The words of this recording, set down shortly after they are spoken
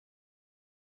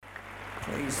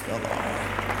Praise the Lord.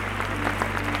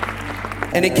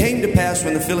 And it came to pass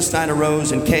when the Philistine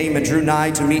arose and came and drew nigh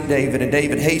to meet David, and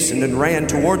David hastened and ran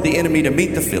toward the enemy to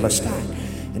meet the Philistine.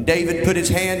 And David put his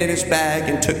hand in his bag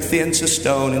and took thence a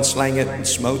stone and slang it and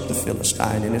smote the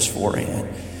Philistine in his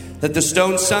forehead, that the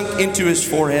stone sunk into his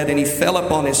forehead, and he fell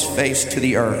upon his face to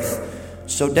the earth.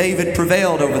 So David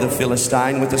prevailed over the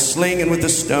Philistine with a sling and with a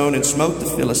stone, and smote the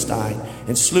Philistine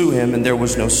and slew him, and there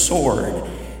was no sword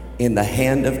in the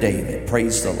hand of David.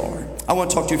 Praise the Lord. I want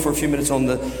to talk to you for a few minutes on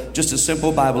just a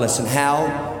simple Bible lesson,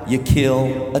 how you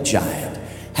kill a giant.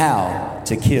 How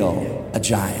to kill a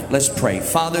giant. Let's pray.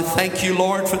 Father, thank you,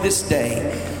 Lord, for this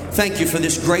day. Thank you for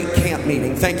this great camp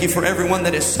meeting. Thank you for everyone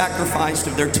that has sacrificed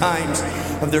of their times,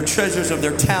 of their treasures, of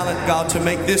their talent, God, to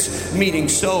make this meeting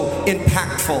so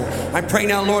impactful. I pray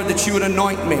now, Lord, that you would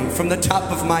anoint me from the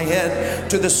top of my head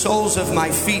to the soles of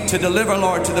my feet to deliver,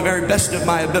 Lord, to the very best of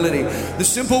my ability, the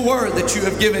simple word that you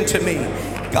have given to me.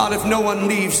 God, if no one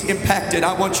leaves impacted,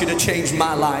 I want you to change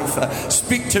my life.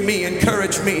 Speak to me,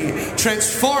 encourage me,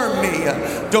 transform me.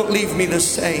 Don't leave me the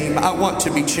same. I want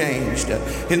to be changed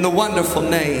in the wonderful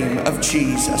name of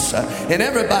Jesus. And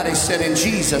everybody said, in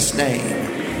Jesus' name.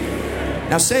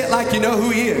 Now say it like you know who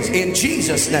he is. In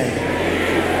Jesus' name.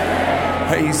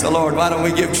 Praise the Lord. Why don't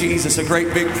we give Jesus a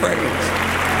great big praise?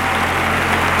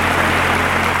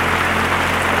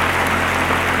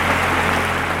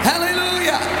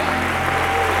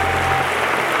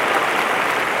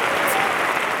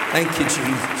 Thank you,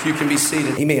 Jesus. You can be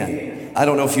seated. Amen. I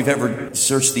don't know if you've ever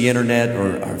searched the internet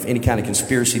or any kind of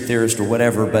conspiracy theorist or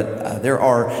whatever, but there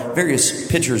are various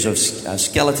pictures of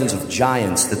skeletons of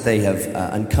giants that they have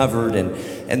uncovered,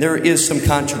 and there is some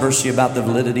controversy about the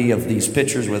validity of these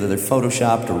pictures, whether they're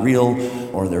photoshopped or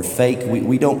real or they're fake.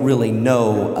 We don't really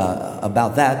know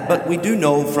about that, but we do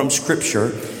know from Scripture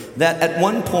that at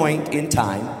one point in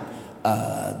time,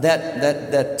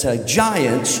 that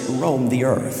giants roamed the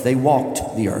earth. They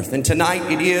walked the earth. And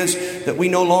tonight it is that we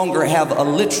no longer have a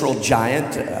literal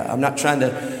giant.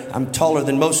 I'm taller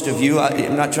than most of you.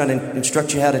 I'm not trying to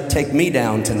instruct you how to take me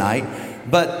down tonight.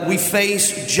 But we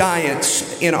face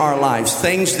giants in our lives,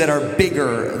 things that are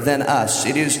bigger than us.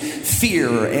 It is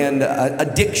fear and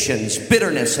addictions,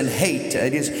 bitterness and hate.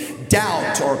 It is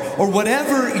doubt or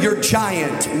whatever your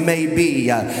giant may be.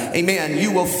 Amen.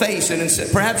 You will face it.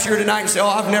 And perhaps you're tonight and say, oh,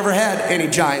 I've never had any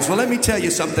giants. Well, let me tell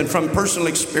you something from personal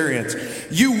experience.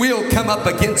 You will come up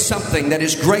against something that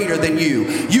is greater than you.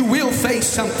 You will face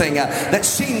something that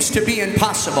seems to be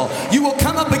impossible. You will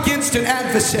come up against an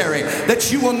adversary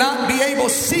that you will not be able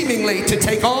seemingly to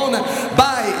take on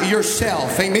by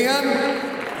yourself. Amen.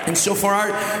 And so for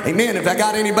amen, if I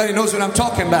got anybody who knows what I'm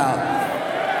talking about.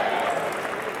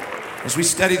 As we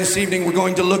study this evening, we're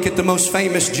going to look at the most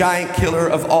famous giant killer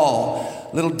of all.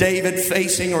 Little David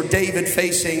facing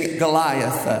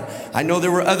Goliath. I know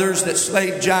there were others that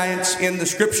slayed giants in the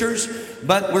scriptures,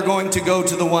 but we're going to go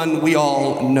to the one we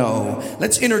all know.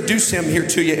 Let's introduce him here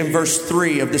to you in verse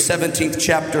 3 of the 17th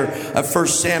chapter of 1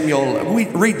 Samuel.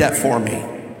 Read that for me.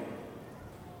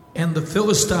 And the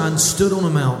Philistines stood on a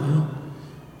mountain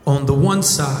on the one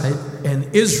side,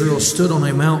 and Israel stood on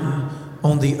a mountain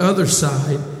on the other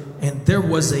side, and there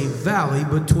was a valley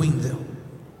between them.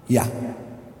 Yeah.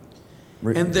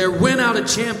 And there went out a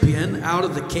champion out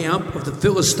of the camp of the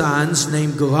Philistines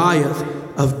named Goliath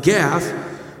of Gath,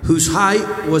 whose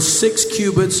height was 6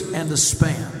 cubits and a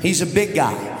span. He's a big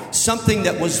guy. Something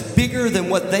that was bigger than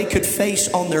what they could face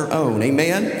on their own.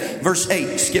 Amen. Verse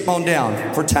 8, skip on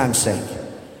down for time's sake.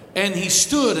 And he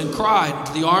stood and cried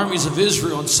to the armies of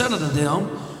Israel and said unto them,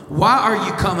 why are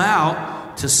you come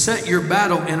out to set your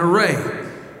battle in array?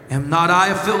 Am not I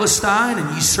a Philistine,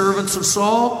 and ye servants of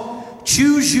Saul?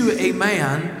 Choose you a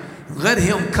man, let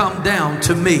him come down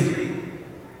to me.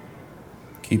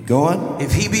 Keep going.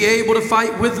 If he be able to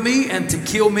fight with me and to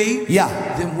kill me,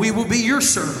 then we will be your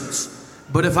servants.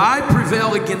 But if I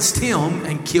prevail against him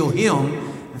and kill him,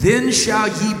 then shall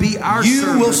ye be our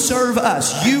servants. You will serve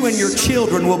us. You and your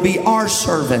children will be our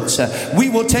servants. We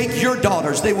will take your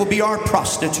daughters. They will be our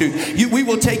prostitute. We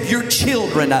will take your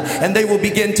children and they will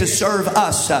begin to serve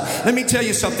us. Let me tell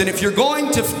you something. If you're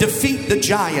going to defeat the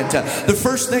giant, the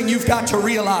first thing you've got to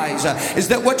realize is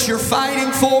that what you're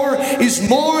fighting for is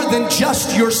more than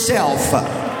just yourself.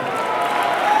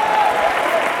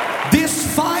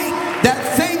 This fight,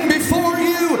 that thing before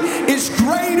you, is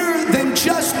greater than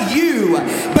just you.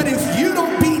 But if you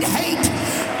don't beat hate,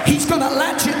 he's going to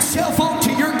latch himself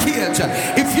onto your kids.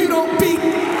 If you don't beat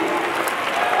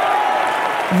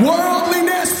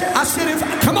worldliness, I said,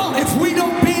 if we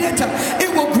don't beat it,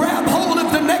 it will grab hold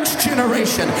of the next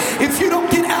generation. If you don't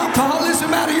get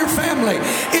alcoholism out of your family,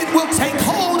 it will take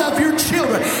hold of your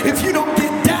children. If you don't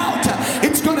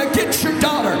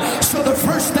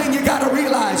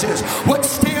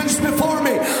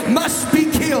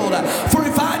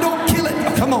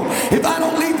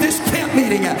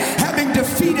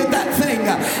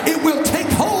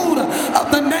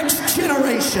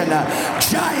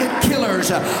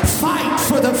believers fight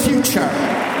for the future.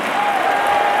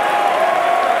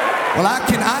 Well,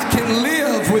 I can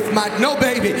live with my, no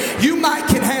baby, you might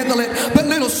can handle it, but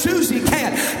little Susie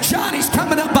can't. Johnny's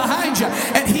coming up behind you,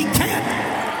 and he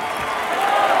can't.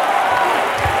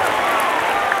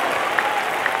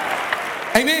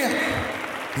 Amen.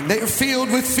 And they are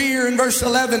filled with fear in verse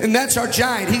 11. And that's our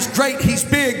giant. He's great, he's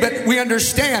big, but we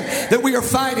understand that we are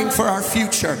fighting for our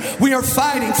future. We are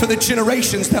fighting for the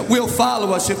generations that will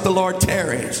follow us if the Lord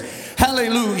tarries.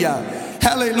 Hallelujah.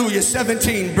 Hallelujah.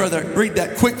 17, brother. Read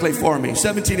that quickly for me.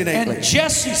 17 and 8. And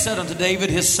Jesse said unto David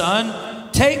his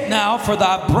son, take now for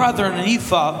thy brethren an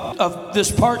ephah of this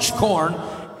parched corn,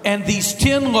 and these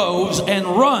 10 loaves, and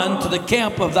run to the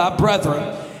camp of thy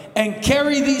brethren, and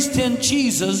carry these 10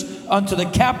 cheeses unto the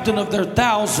captain of their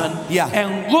 1,000. Yeah.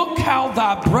 And look how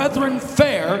thy brethren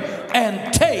fare,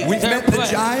 and take We've their met the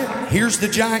place. giant. Here's the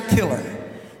giant killer.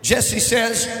 Jesse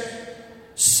says,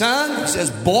 son, he says,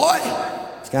 boy.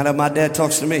 It's kind of how my dad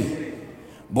talks to me.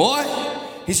 Boy,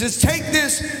 he says, take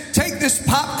this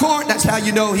popcorn. That's how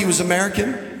you know he was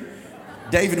American.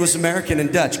 David was American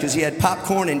and Dutch because he had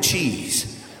popcorn and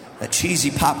cheese. That cheesy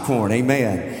popcorn,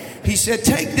 amen. He said,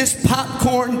 take this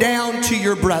popcorn down to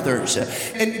your brothers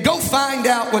and go find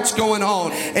out what's going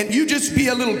on. And you just be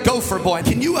a little gopher boy.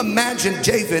 Can you imagine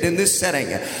David in this setting?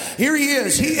 Here he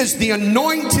is. He is the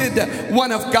anointed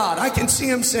one of God. I can see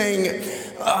him saying,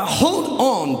 hold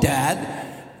on, Dad.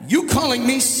 You calling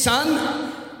me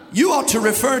son? You ought to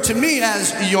refer to me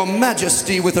as your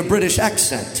majesty with a British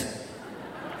accent.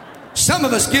 Some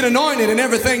of us get anointed and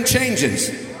everything changes.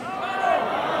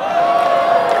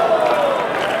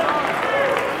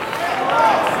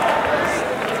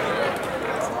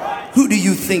 Who do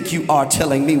you think you are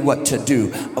telling me what to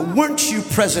do? Weren't you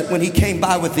present when he came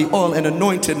by with the oil and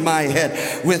anointed my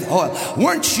head with oil?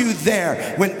 Weren't you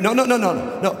there when,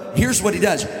 no. Here's what he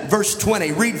does. Verse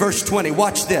 20, read verse 20.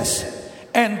 Watch this.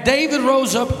 And David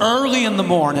rose up early in the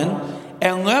morning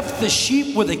and left the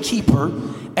sheep with a keeper,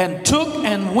 and took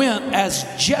and went as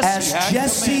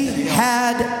Jesse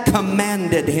had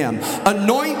commanded him.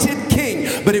 Anointed king.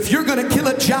 But if you're going to kill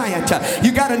a giant,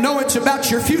 you got to know it's about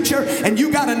your future, and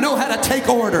you got to know how to take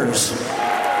orders.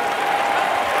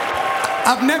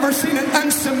 I've never seen an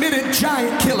unsubmitted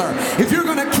giant killer. If you're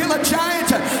going to kill a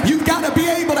giant, you've got to be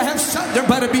able to have there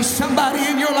better be somebody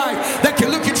in your life that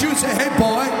can look at you and say, hey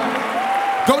boy,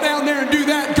 go down there and do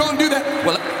that, go and do that.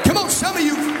 Well, come on, some of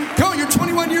you, go, you're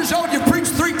 21 years old, you've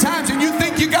preached 3 times and you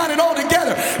think you got it all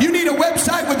together. You need a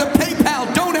website with a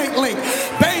PayPal donate link.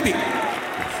 Baby,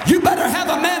 you better have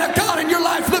a man of God in your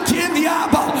life look you in the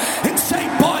eyeball and say,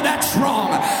 boy, that's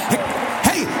wrong.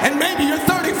 Hey, and maybe you're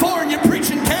 34 and you're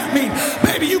preaching Campmeeting.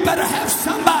 Baby, you better have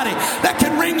somebody that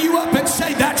can ring you up and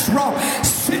say, that's wrong.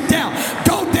 Sit down,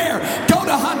 go there, go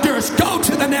to Honduras, go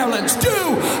to the Netherlands,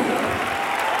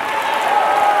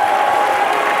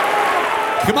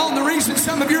 Come on, the reason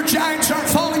some of your giants aren't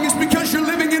falling is because you're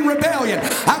living in rebellion.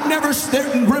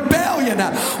 Rebellion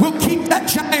will keep that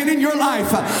giant in your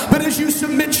life. But as you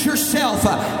submit yourself,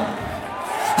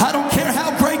 I don't care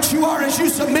how great you are, as you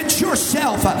submit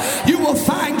yourself, you will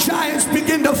find giants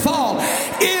begin to fall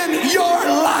in your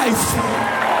life.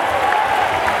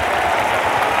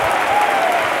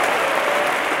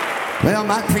 Well,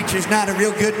 my preacher's not a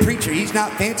real good preacher. He's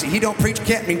not fancy. He don't preach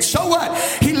Campmeeting. So what?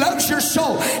 He loves your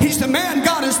soul. He's the man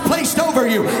God has placed over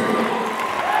you.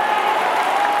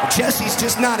 Jesse's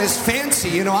just not as fancy.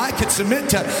 You know, I could submit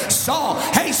to Saul.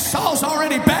 Hey, Saul's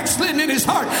already backslidden in his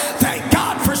heart. Thank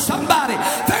God for somebody.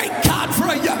 Thank God for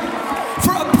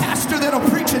a pastor that'll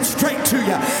preach it straight to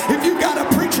you. If you got a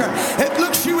preacher that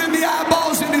looks you in the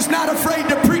eyeballs and is not afraid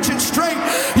to preach it straight,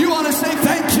 you want to say,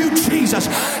 thank you, Jesus,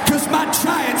 because my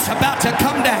giant's about to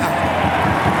come down.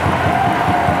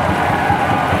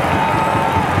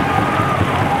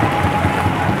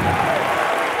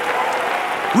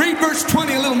 Read verse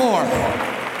 20 a little more.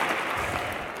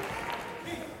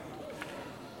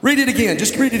 Read it again.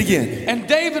 Just read it again. And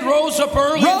David rose up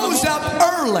early.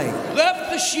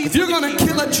 Left the sheep. If you're going to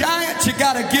kill a giant, you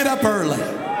got to get up early.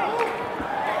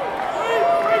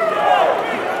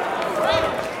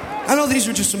 I know these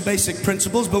are just some basic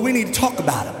principles, but we need to talk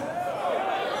about them.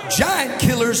 Giant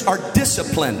killers are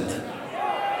disciplined.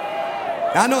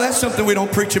 Now, I know that's something we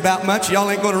don't preach about much. Y'all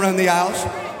ain't going to run the aisles.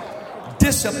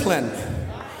 Discipline.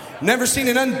 Never seen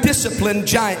an undisciplined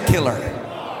giant killer.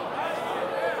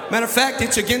 Matter of fact,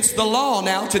 it's against the law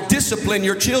now to discipline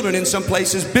your children in some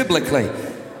places biblically.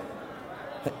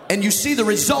 And you see the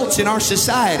results in our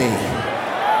society.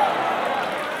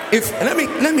 Let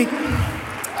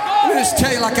me just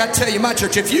tell you, like I tell you, my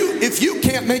church, if you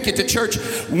can't make it to church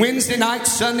Wednesday night,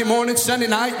 Sunday morning, Sunday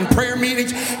night, and prayer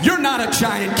meetings, you're not a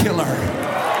giant killer.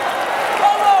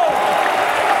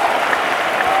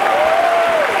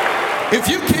 If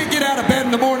you can't get out of bed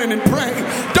in the morning and pray,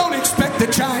 don't expect the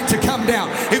giant to come down.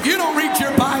 If you don't read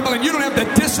your Bible and you don't have the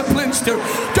disciplines to,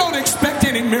 don't expect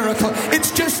any miracle.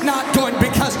 It's just not going,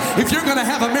 because if you're going to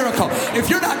have a miracle, if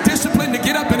you're not disciplined to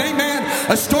get up and amen,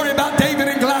 a story about David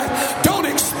and Goliath, don't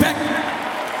expect.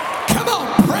 Come on,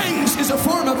 praise is a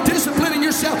form of disciplining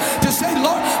yourself to say,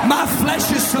 Lord, my flesh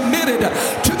is submitted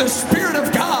to the Spirit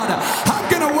of God. I'm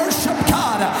going to worship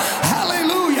God.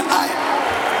 Hallelujah.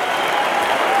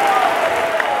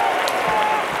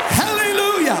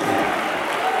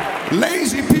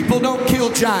 Lazy people don't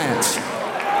kill giants.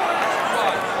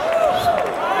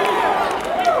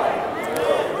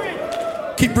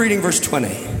 Keep reading verse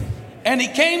 20. And he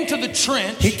came to the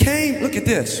trench. He came, look at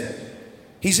this.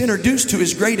 He's introduced to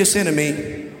his greatest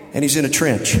enemy, and he's in a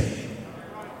trench.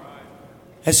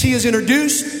 As he is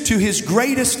introduced to his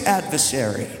greatest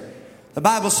adversary, the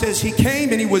Bible says he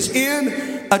came and he was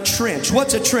in a trench.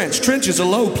 What's a trench? Trench is a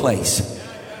low place.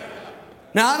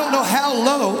 Now, I don't know how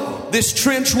low this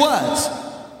trench was.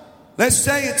 Let's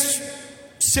say it's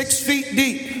 6 feet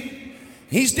deep.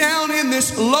 He's down in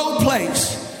this low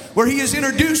place where he is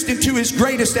introduced into his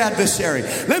greatest adversary.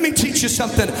 Let me teach you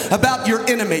something about your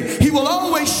enemy. He will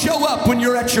always show up when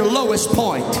you're at your lowest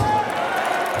point.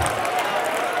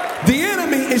 The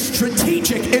enemy is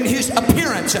strategic in his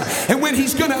appearance, and when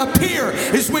he's going to appear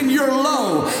is when you're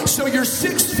low. So you're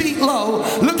 6 feet low,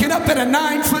 looking up at a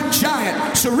 9-foot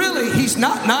giant. So really, he's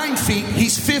not 9 feet,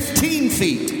 he's 15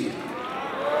 feet.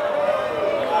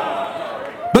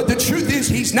 But the truth is,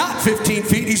 he's not 15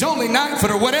 feet, he's only 9 foot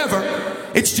or whatever.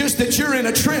 It's just that you're in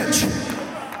a trench.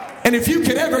 And if you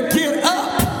could ever get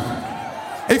up,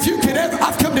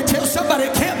 I've come to tell somebody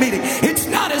at camp meeting, it's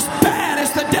not as bad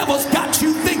as the devil's got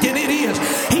you thinking it is.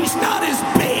 He's not as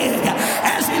big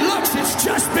as he looks. It's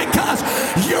just because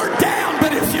you're down.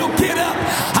 But if you'll get up,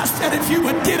 I said, if you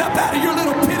would get up out of your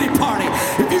little pity party,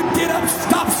 if you get up,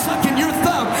 stop sucking your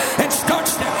thumb and start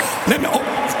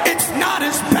it's not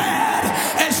as bad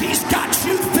as he's got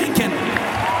you thinking.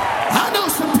 I know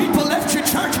some people left your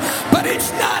church, but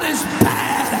it's not as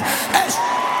bad as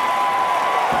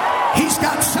he's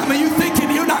got some of you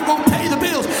thinking you're not going to pay the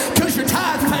bills because your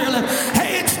tithe failing.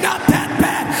 Hey, it's not that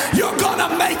bad. You're going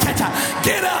to make it.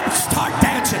 Get up and start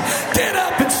dancing. Get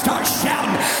up and start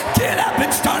shouting. Get up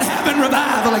and start having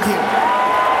revival again.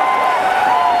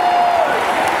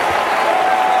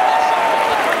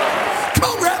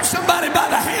 Come on, grab somebody by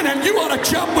the hand and you want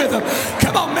to jump with them.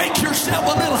 Come on, make yourself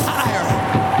a little higher.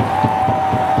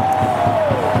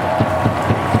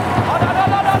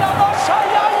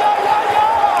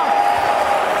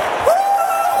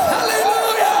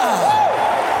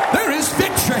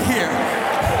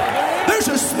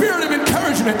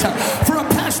 For a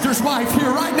pastor's wife here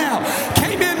right now,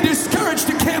 came in discouraged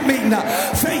to camp meeting,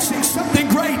 facing something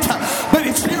great, but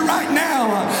it's here right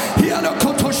now.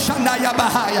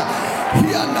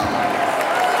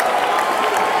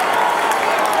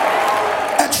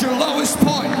 At your lowest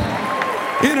point,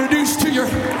 introduced to your,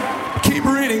 keep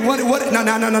reading.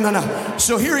 No.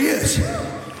 So here he is,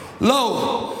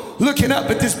 low, looking up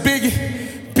at this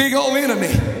big old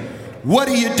enemy. What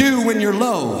do you do when you're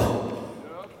low?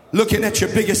 Looking at your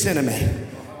biggest enemy.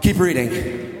 Keep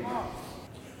reading.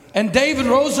 And David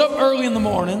rose up early in the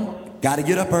morning. Got to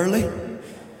get up early.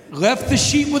 Left the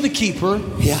sheep with the keeper.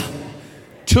 Yeah.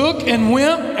 Took and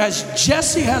went as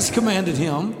Jesse has commanded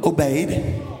him.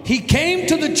 Obeyed. He came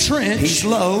to the trench. He's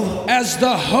low. As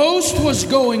the host was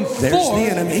going forth the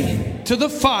enemy. To the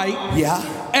fight. Yeah.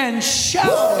 And shouted.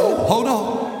 Whoa, hold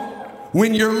on.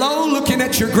 When you're low looking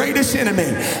at your greatest enemy,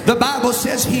 the Bible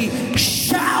says he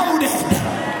shouted.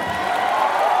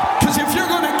 Because if you're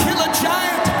going to kill a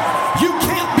giant, you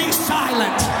can't be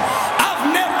silent.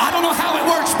 I don't know how it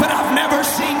works, but I've never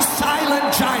seen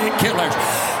silent giant killers.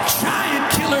 Giant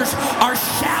killers are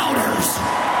shouters.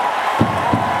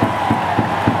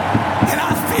 And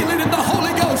I feel it in the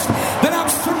Holy Ghost that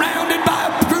I'm surrounded by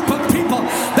a group of people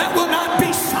that will not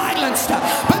be silenced,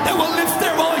 but they will lift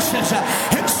their voices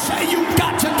and say, you've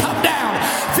got to come down.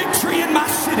 Victory in my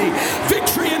city,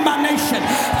 victory in my nation,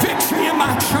 victory in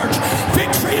my church,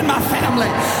 victory in my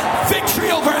family,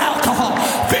 victory over alcohol,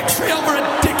 victory over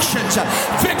addictions,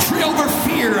 victory over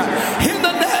fear, in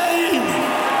the name.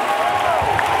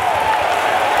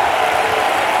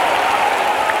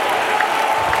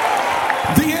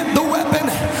 The weapon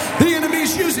the enemy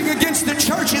is using against the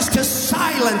church is to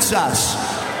silence us.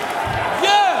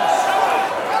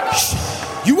 Yes.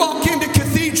 You walk into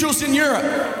cathedrals in Europe,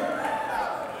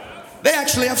 They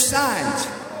actually have signs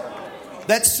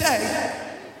that say,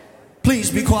 please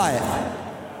be quiet.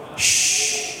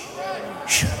 Shh.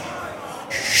 Shh.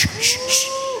 Shh. Shh.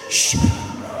 Shh.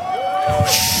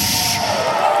 Shh.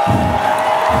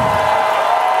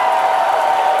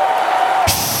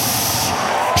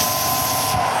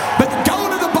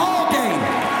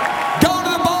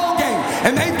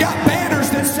 And they've got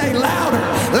banners that say louder,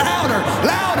 louder,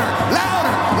 louder,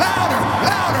 louder, louder,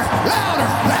 louder, louder,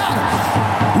 louder.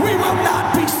 We will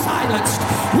not be silenced.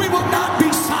 We will not be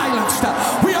silenced.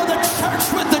 We are the church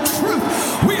with the truth.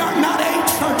 We are not a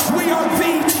church. We are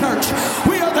the church.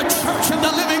 We are the church of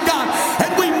the living God.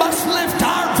 And we must lift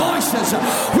our voices.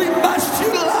 We must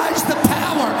utilize the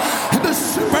power and the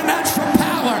supernatural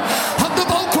power of the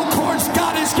vocal cords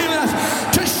God has given us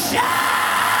to shout.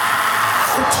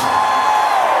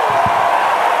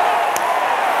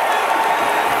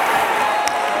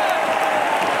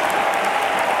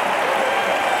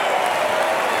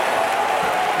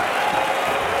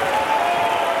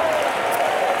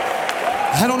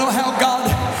 I don't know how God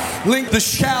linked the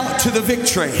shout to the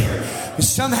victory.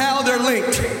 Somehow they're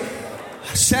linked.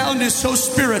 Sound is so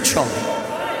spiritual.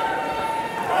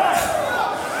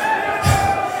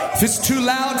 If it's too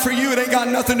loud for you, it ain't got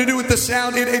nothing to do with the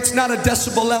sound. It's not a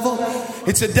decibel level.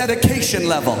 It's a dedication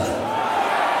level.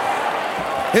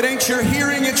 It ain't your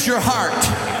hearing, it's your heart.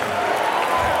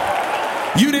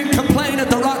 You didn't complain at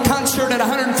the rock concert at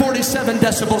 147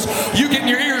 decibels. You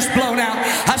getting your ears blown out.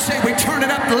 I say we turn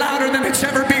it up louder than it's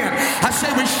ever been. I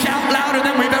say we shout louder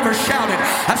than we've ever shouted.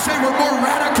 I say we're more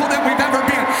radical than we've ever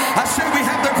been. I say we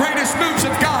have the greatest moves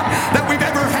of God that we've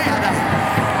ever had.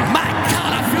 My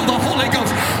God, I feel the Holy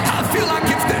Ghost. I feel like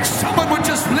if someone would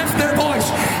just lift their voice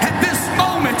at this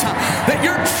moment, that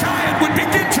your giant would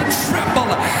begin to tremble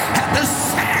at the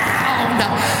sound.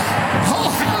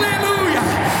 Oh, hallelujah.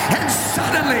 And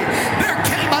suddenly there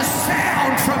came a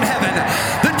sound from heaven.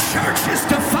 The church is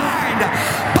defined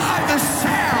by the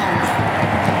sound.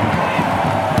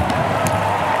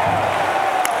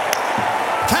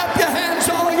 Clap your hands,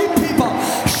 all you people.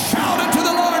 Shout unto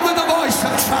the Lord with a voice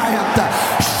of triumph.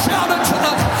 Shout unto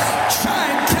the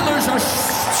giant killers or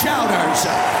shouters.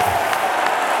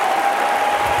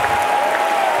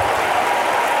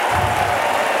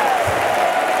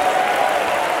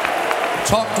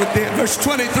 Talked with them. Verse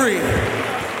 23.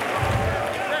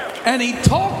 And he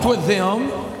talked with them,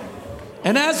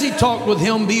 and as he talked with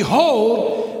him,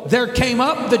 behold, there came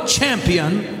up the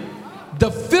champion,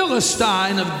 the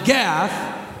Philistine of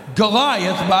Gath,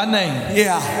 Goliath by name.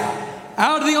 Yeah.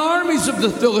 Out of the armies of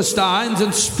the Philistines,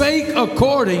 and spake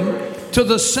according to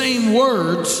the same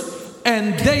words,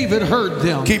 and David heard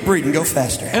them. Keep reading, go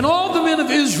faster. And all the men of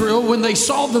Israel, when they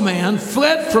saw the man,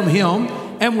 fled from him,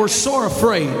 and were sore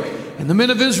afraid. And the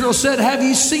men of Israel said, have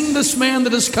ye seen this man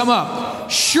that has come up?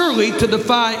 Surely to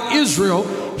defy Israel,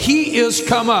 he is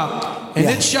come up. And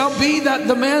it shall be that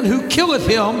the man who killeth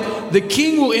him, the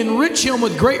king will enrich him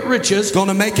with great riches. It's going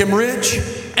to make him rich.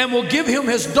 And will give him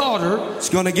his daughter. It's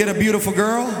going to get a beautiful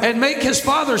girl. And make his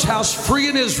father's house free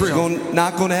in Israel.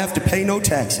 Not going to have to pay no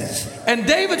taxes. And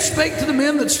David spake to the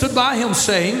men that stood by him,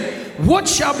 saying, what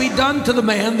shall be done to the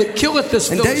man that killeth this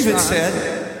Philistine? And David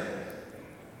said,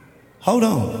 hold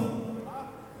on.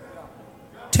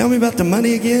 Tell me about the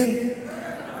money again.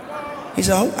 He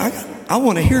said, oh, I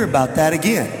want to hear about that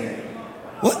again.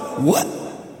 What?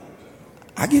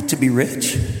 I get to be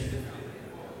rich.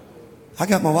 I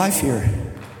got my wife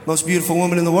here, most beautiful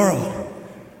woman in the world.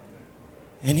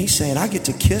 And he's saying, I get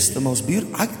to kiss the most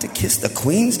beautiful, I get to kiss the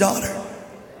queen's daughter.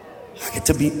 I get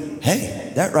to be,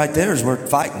 hey, that right there is worth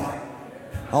fighting.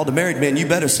 All the married men, you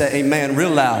better say amen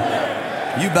real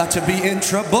loud. You about to be in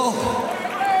trouble.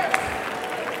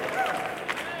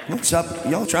 What's up?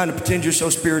 Y'all trying to pretend you're so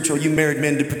spiritual, you married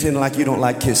men to pretend like you don't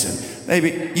like kissing.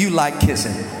 Baby, you like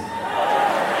kissing.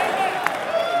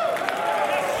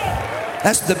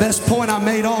 That's the best point I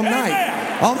made all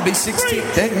night. Ought to be 16.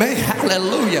 Amen.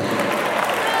 Hallelujah.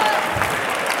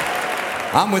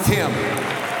 I'm with him.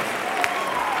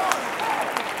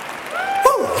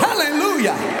 Woo,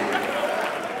 hallelujah.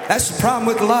 That's the problem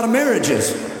with a lot of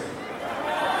marriages.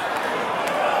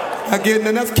 Not getting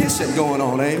enough kissing going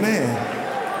on. Amen.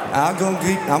 I'm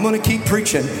going to keep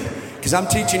preaching because I'm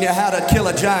teaching you how to kill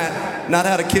a giant, not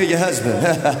how to kill your husband.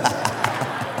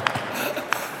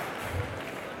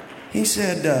 He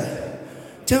said,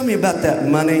 tell me about that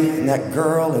money and that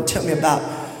girl, and tell me about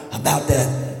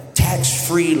that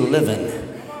tax-free living,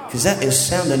 because that is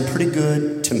sounding pretty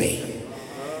good to me.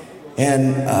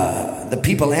 And the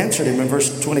people answered him in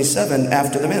verse 27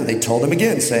 after the man. They told him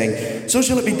again, saying, so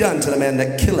shall it be done to the man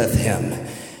that killeth him.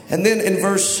 And then in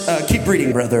verse, keep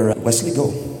reading, Brother Wesley,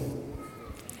 go.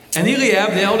 And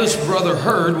Eliab, the eldest brother,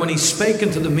 heard when he spake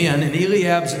unto the men, and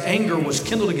Eliab's anger was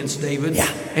kindled against David.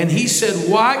 Yeah. And he said,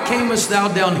 Why camest thou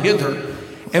down hither?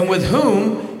 And with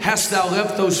whom hast thou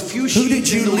left those few sheep? Who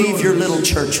did you leave your little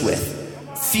church with?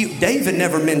 Few. David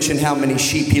never mentioned how many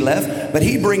sheep he left, but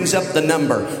he brings up the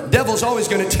number. Devil's always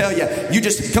going to tell you,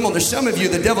 come on, there's some of you,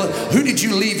 the devil, who did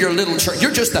you leave your little church? You're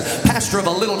just the pastor of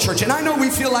a little church. And I know we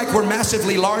feel like we're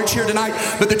massively large here tonight,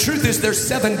 but the truth is there's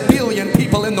 7 billion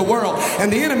people in the world,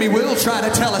 and the enemy will try to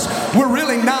tell us we're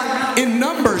really not in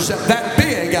numbers that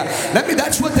big.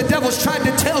 That's what the devil's tried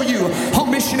to tell you, oh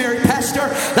missionary pastor.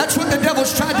 That's what the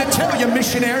devil's tried to tell you,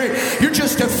 missionary. You're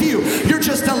just a few. You're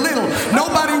just a little.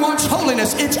 Nobody wants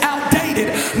holiness. It's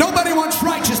outdated. Nobody wants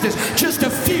righteousness. Just a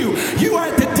few. You are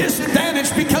at the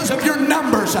disadvantage because of your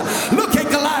numbers. Look at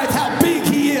Goliath, how big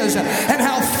he is and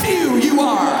how few you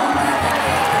are.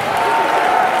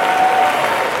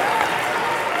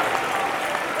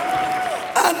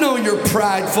 I know you're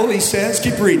prideful, he says.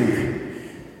 Keep reading.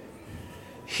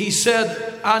 He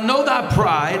said, I know thy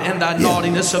pride and thy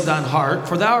naughtiness of thine heart,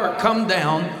 for thou art come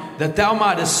down that thou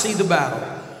mightest see the battle.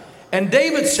 And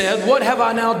David said, What have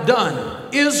I now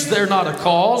done? Is there not a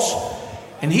cause?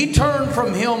 And he turned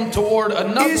from him toward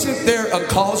another. Isn't there a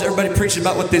cause? Everybody preaching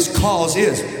about what this cause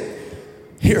is.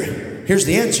 Here's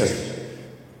the answer.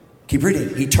 Keep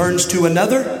reading. He turns to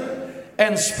another.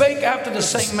 And spake after the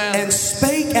same manner. And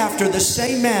spake after the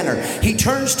same manner. He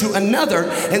turns to another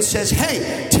and says,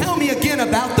 Hey, tell me again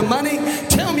about the money.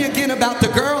 Tell me again about the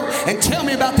girl. And tell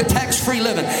me about the tax-free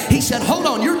living. He said, hold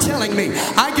on, you're telling me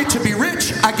I get to be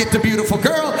rich, I get the beautiful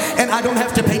girl, and I don't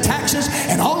have to pay taxes,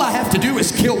 and all I have to do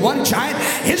is kill one giant.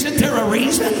 Isn't there a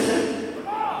reason?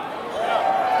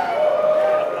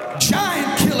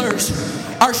 Giant killers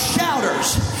are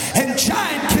shouters, and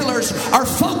giant killers are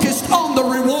focused on the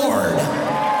reward.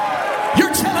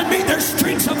 You're telling me there's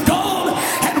streets of gold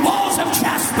and walls of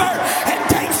jasper and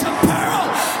gates of pearl.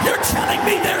 You're telling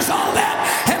me there's all that,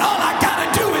 and all I gotta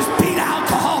do is beat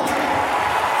alcohol.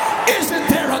 Isn't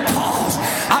there a cause?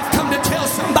 I've come to tell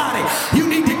somebody, you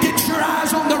need to get your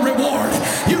eyes on the reward.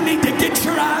 You need to get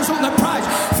your eyes on the prize.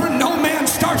 For no man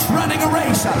starts running a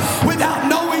race without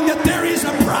knowing that there is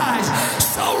a prize.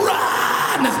 So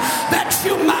run that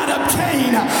you might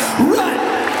obtain. Run.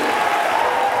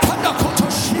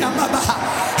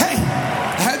 Hey,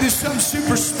 I had this some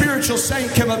super spiritual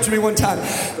saint come up to me one time,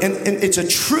 and it's a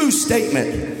true statement,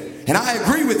 and I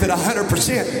agree with it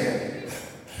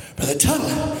 100%. Brother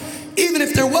Tuttle, even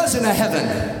if there wasn't a heaven,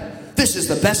 this is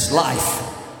the best life.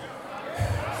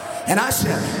 And I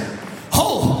said,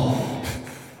 oh,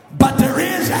 but there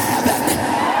is a heaven.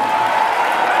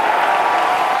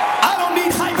 I don't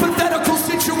need hypothetical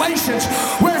situations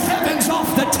where heaven's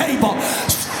off the table.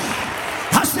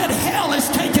 I said hell has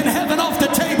taken heaven off the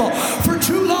table for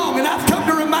too long, and I've come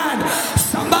to remind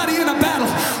somebody in a battle.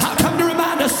 I've come to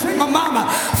remind a single mama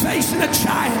facing a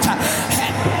giant.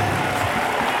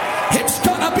 It's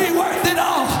gonna be worth it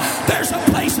all. There's a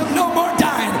place of no more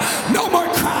dying, no more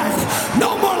crying,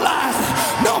 no more lying,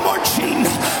 no more cheating,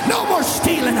 no more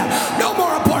stealing, no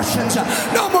more abortions,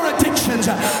 no more addictions,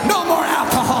 no more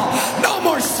alcohol, no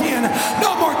more sin,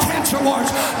 no more cancer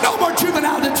wards, no more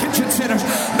juvenile detention centers,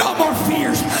 no more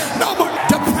fears, no more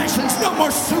depressions, no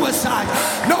more suicide,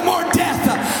 no more death,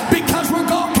 because we're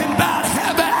talking about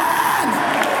heaven.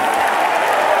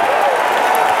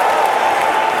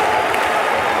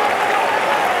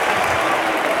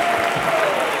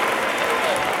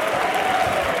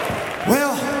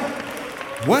 Well,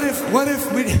 what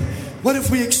if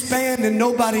we expand and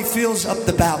nobody fills up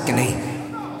the balcony?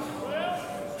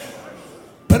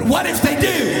 But what if they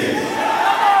do?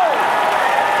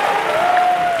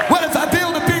 What if I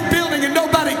build a big building and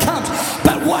nobody comes?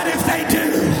 But what if they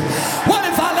do? What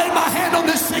if I lay my hand on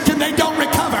the sick and they don't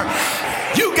recover?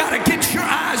 You got to get your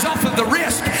eyes off of the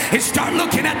risk and start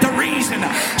looking at the reason.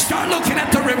 Start looking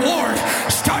at the reward.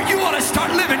 You want to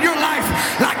start living your life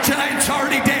like Giant's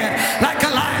already dead, like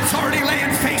Goliath's already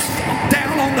laying face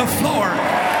down on the floor.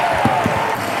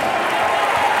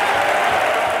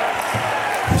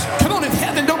 Come on, if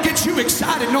heaven don't get you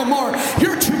excited no more,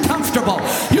 you're too comfortable.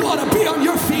 You ought to be on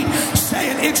your feet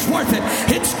saying it's worth it.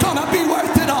 It's gonna be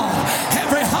worth it all.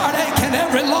 Every heartache and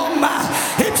every long mile,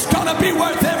 it's gonna be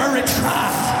worth every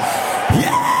trial.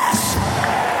 Yes!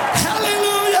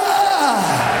 Hallelujah!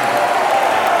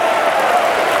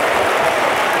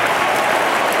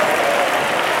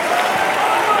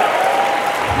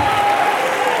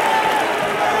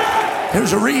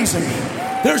 There's a reason.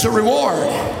 There's a reward.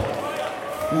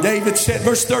 David said,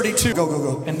 verse 32.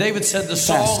 Go. And David said to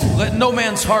Saul, Let no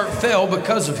man's heart fail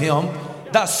because of him.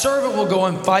 thy servant will go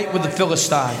and fight with the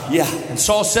Philistine. Yeah. And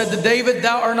Saul said to David,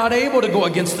 thou art not able to go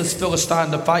against this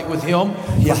Philistine to fight with him,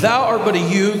 Yeah. for thou art but a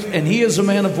youth, and he is a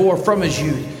man of war from his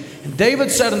youth. And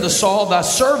David said unto Saul, thy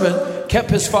servant kept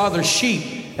his father's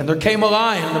sheep, and there came a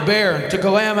lion and a bear, and took a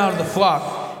lamb out of the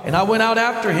flock. And I went out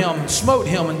after him, and smote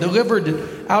him, and delivered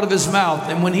it out of his mouth.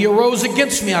 And when he arose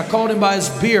against me, I called him by his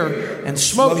beard, and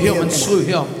smote him and slew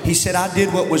him. He said, I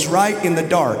did what was right in the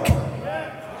dark.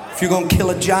 If you're going to kill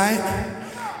a giant,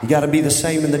 you got to be the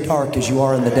same in the dark as you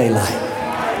are in the daylight.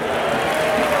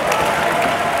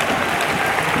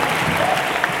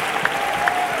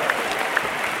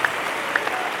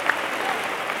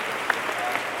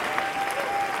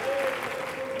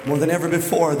 More than ever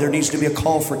before, there needs to be a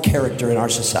call for character in our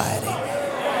society.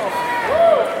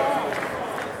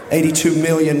 82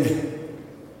 million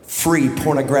free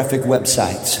pornographic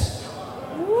websites.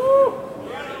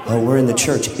 Oh, we're in the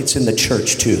church. It's in the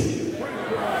church too.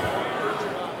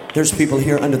 There's people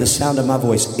here under the sound of my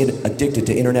voice addicted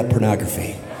to internet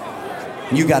pornography.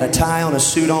 You got a tie on, a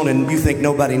suit on, and you think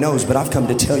nobody knows, but I've come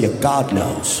to tell you, God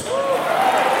knows.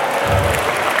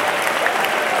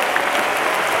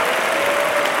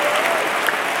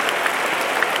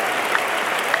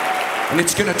 And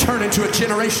it's going to turn into a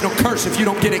generational curse if you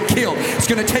don't get it killed. It's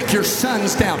going to take your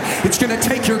sons down. It's going to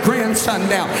take your grandson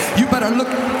down. You better look,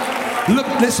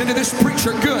 listen to this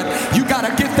preacher good. You got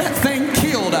to get that thing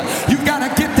killed. You got to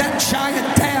get that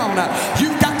giant down.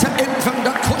 You've got to,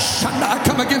 I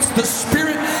come against the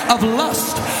spirit of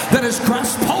lust that has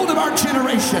grasped hold of our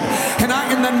generation. And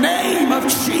I, in the name of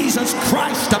Jesus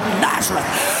Christ of Nazareth,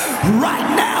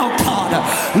 right now, God,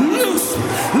 loose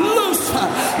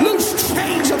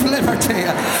chains of liberty,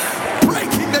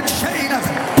 breaking the chain of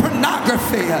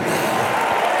pornography.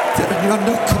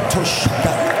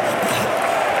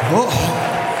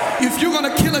 Oh, if you're going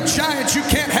to kill a giant, you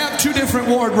can't have two different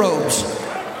wardrobes.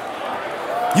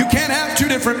 You can't have two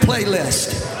different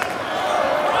playlists.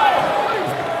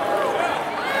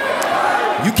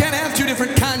 You can't have two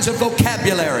different kinds of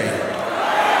vocabulary.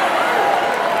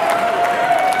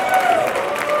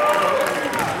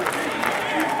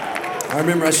 I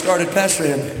remember I started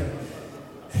pastoring.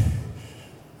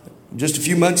 Just a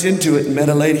few months into it, and met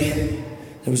a lady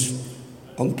that was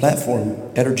on the platform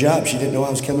at her job. She didn't know I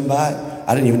was coming by.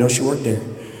 I didn't even know she worked there.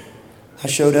 I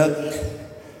showed up,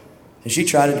 and she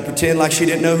tried to pretend like she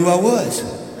didn't know who I was.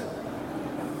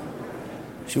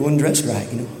 She wasn't dressed right,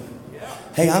 you know.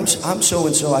 Hey, I'm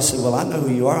so-and-so. I said, well, I know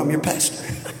who you are. I'm your pastor.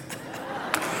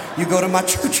 You go to my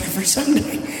church every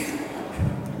Sunday.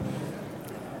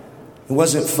 It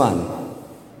wasn't fun.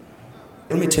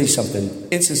 Let me tell you something.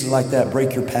 Instances like that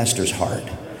break your pastor's heart.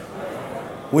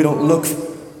 We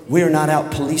are not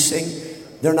out policing.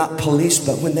 They're not police,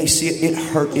 but when they see it, it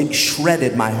hurt. It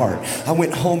shredded my heart. I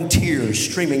went home, tears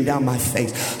streaming down my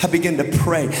face. I began to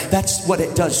pray. That's what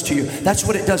it does to you. That's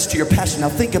what it does to your pastor. Now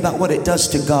think about what it does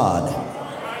to God.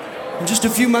 And just a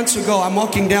few months ago, I'm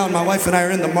walking down. My wife and I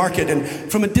are in the market, and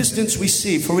from a distance we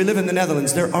see, for we live in the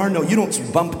Netherlands, you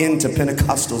don't bump into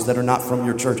Pentecostals that are not from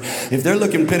your church. If they're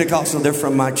looking Pentecostal, they're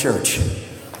from my church.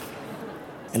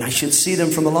 And I should see them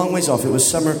from a long ways off. It was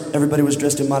summer. Everybody was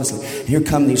dressed immodestly. Here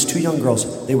come these two young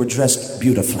girls. They were dressed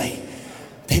beautifully.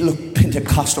 They looked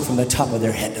Pentecostal from the top of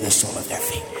their head to the sole of their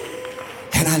feet.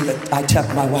 And I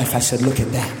tapped my wife. I said, look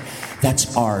at that.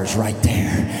 That's ours right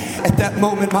there. At that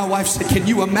moment, my wife said, can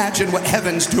you imagine what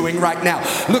heaven's doing right now?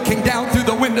 Looking down through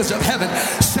the windows of heaven,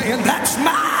 saying, that's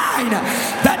mine.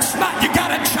 That's mine. You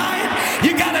got a giant.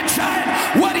 You got a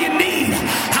giant. What do you need?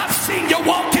 I've seen you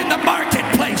walk in the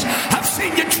marketplace. I've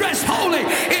seen you dress holy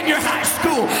in your high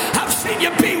school. I've seen you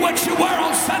be what you were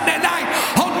on Sunday night,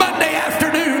 on Monday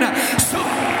afternoon. So,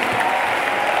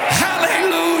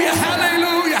 hallelujah,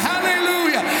 hallelujah,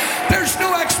 hallelujah. There's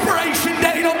no expiration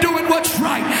date on doing what's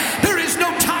right. There is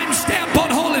no time stamp on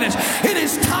holiness. It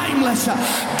is timeless.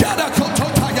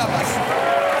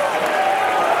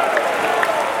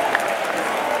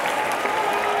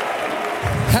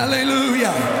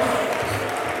 Hallelujah.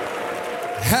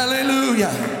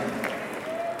 Hallelujah.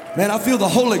 Man, I feel the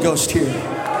Holy Ghost here.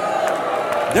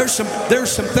 There's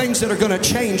some things that are going to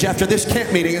change after this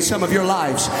camp meeting in some of your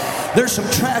lives. There's some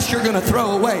trash you're going to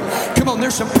throw away. Come on,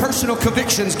 there's some personal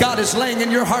convictions God is laying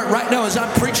in your heart right now as I'm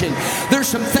preaching. There's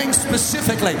some things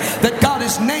specifically that God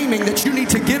is naming that you need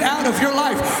to get out of your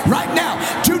life right now.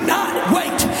 Do not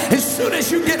wait. As soon as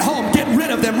you get home, get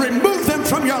rid of them. Remove them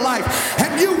from your life.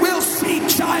 And you will see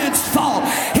giants fall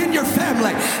in your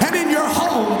family and in your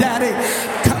home, Daddy.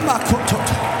 Come on.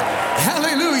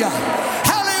 Hallelujah.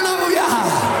 Hallelujah.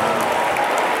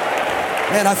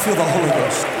 Man, I feel the Holy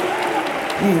Ghost.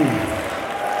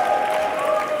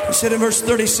 He said in verse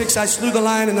 36, I slew the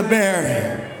lion and the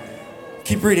bear.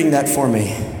 Keep reading that for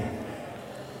me.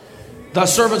 Thy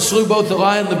servant slew both the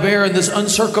lion and the bear, and this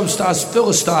uncircumcised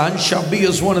Philistine shall be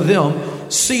as one of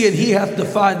them, seeing he hath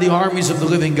defied the armies of the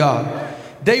living God.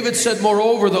 David said,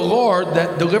 moreover, the Lord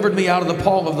that delivered me out of the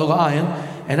paw of the lion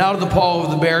and out of the paw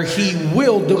of the bear, he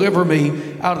will deliver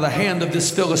me out of the hand of this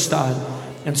Philistine.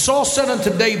 And Saul said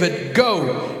unto David,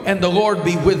 go, and the Lord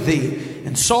be with thee.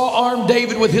 And Saul armed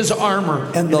David with his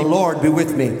armor. And the Lord be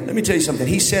with me. Let me tell you something.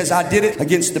 He says, I did it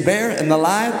against the bear and the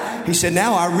lion. He said,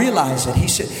 now I realize it. He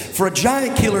said, for a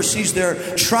giant killer sees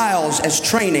their trials as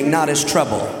training, not as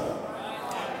trouble.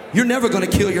 You're never going to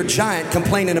kill your giant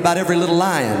complaining about every little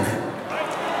lion.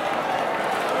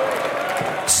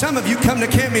 Some of you come to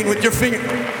Campmeeting with your finger.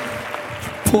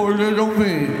 Poor little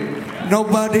me.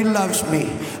 Nobody loves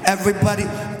me. Everybody.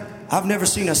 I've never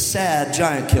seen a sad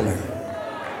giant killer.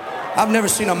 I've never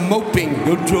seen a moping.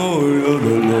 The joy of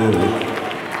the Lord.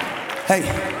 Hey,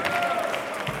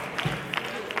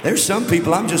 there's some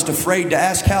people I'm just afraid to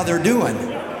ask how they're doing.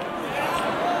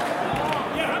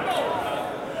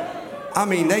 I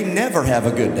mean, they never have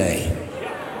a good day.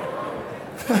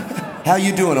 How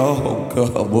you doing? Oh,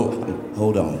 God. Whoa,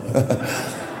 hold on.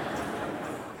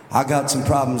 I got some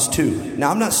problems too. Now,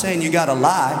 I'm not saying you got to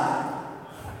lie,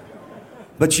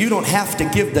 but you don't have to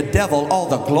give the devil all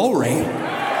the glory.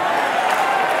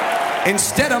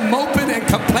 Instead of moping and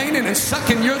complaining and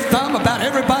sucking your thumb about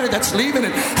everybody that's leaving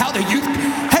and how the youth...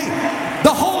 Hey,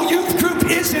 the whole youth group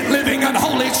isn't living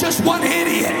unholy. It's just one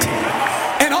idiot.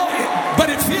 And all, but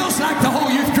it feels like the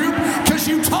whole youth group because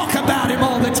you talk about him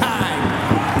all the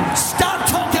time. Stop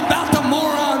talking about the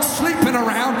moron sleeping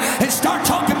around and start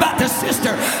talking about the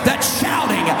sister that's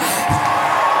shouting.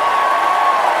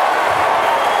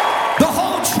 The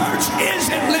whole church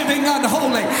isn't living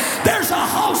unholy. There's a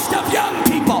host of young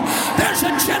people. There's a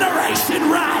generation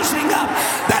rising up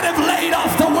that have laid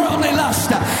off the worldly lust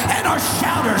and are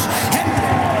shouters. And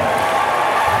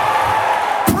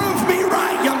prove me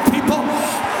right, young people.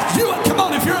 You come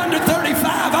on, if you're under 35,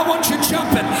 I want you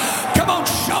jumping. Come on,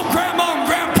 show grandma and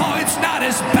grandpa it's not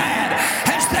as bad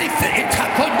as they think.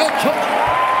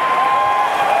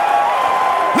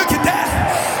 Look at that.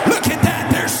 Look at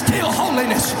that. There's still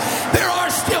holiness. There are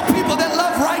still people that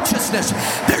love righteousness.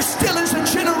 There still is a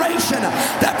generation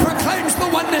that proclaims the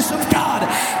oneness of God.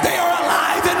 They are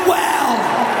alive and well.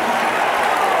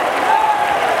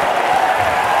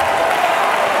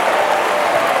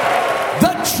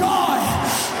 The joy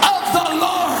of the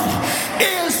Lord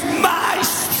is my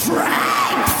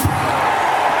strength.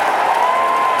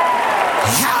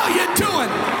 How you doing?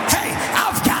 Hey,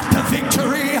 I've got the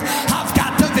victory. I've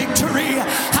got the victory.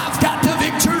 I've got the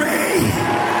victory.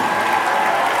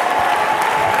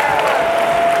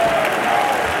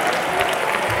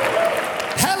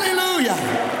 Hallelujah.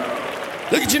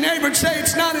 Look at your neighbor and say,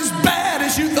 it's not as bad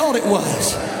as you thought it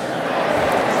was.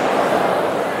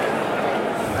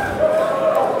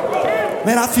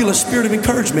 Man, I feel a spirit of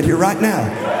encouragement here right now.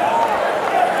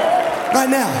 Right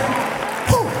now.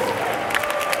 Whew.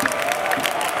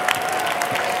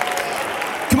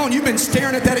 Come on, you've been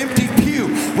staring at that empty pew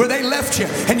where they left you,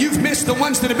 and you've missed the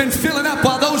ones that have been filling up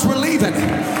while those were leaving.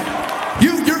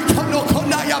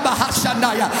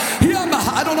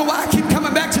 I don't know why I keep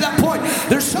coming back to that point.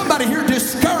 There's somebody here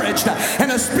discouraged,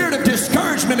 and a spirit of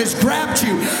discouragement has grabbed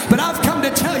you. But I've come to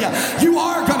tell you, you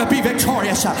are going to be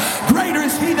victorious. Greater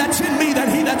is he that's in me than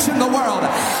he that's in the world.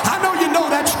 I know you know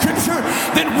that scripture.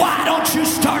 Then why don't you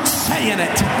start saying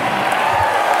it?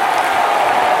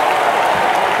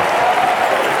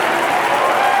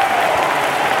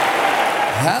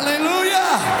 Hallelujah.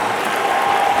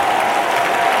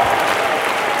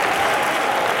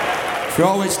 If you're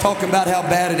always talking about how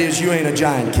bad it is, you ain't a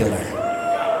giant killer.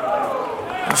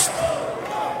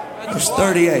 There's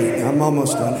 38. I'm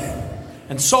almost done.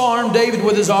 And Saul armed David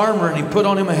with his armor, and he put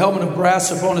on him a helmet of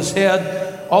brass upon his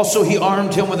head. Also he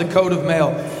armed him with a coat of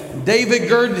mail. David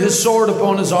girded his sword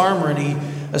upon his armor, and he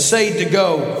essayed to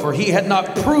go, for he had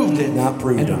not proved it.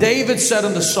 And David said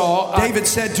unto Saul, David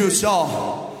said to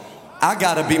Saul, I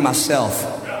gotta be myself.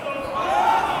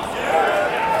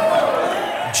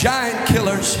 Giant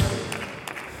killers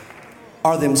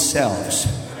are themselves.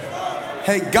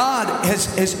 Hey, God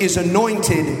is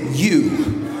anointed you,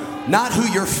 not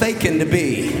who you're faking to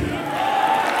be.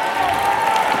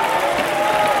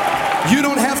 You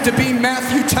don't have to be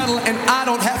Matthew Tuttle, and I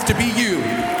don't have to be you.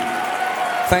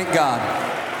 Thank God.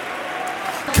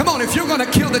 Come on, if you're going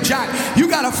to kill the giant, you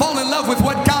got to fall in love with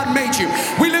what God made you.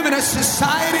 We live in a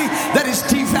society that is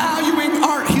devaluing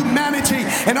our humanity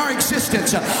and our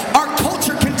existence. Our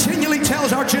culture continually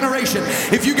tells our our generation.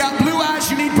 If you got blue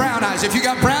eyes, you need brown eyes. If you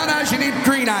got brown eyes, you need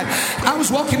green eyes. I was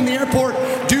walking in the airport,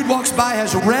 dude walks by,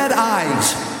 has red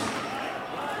eyes.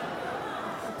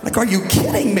 Like, are you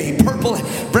kidding me? Purple,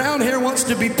 brown hair wants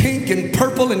to be pink and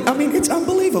purple, and I mean, it's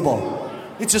unbelievable.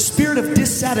 It's a spirit of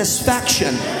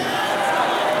dissatisfaction.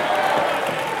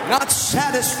 Not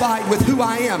satisfied with who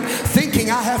I am, thinking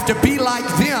I have to be like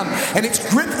them, and it's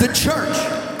gripped the church.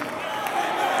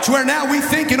 It's where now we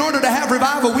think in order to have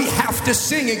revival, we have to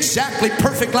sing exactly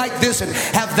perfect like this and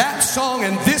have that song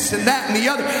and this and that and the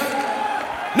other.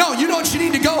 No, you know what you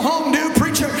need to go home, do,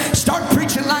 preacher? Start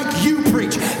preaching like you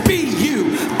preach. Be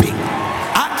you.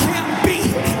 I can't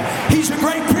be. He's a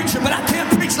great preacher, but I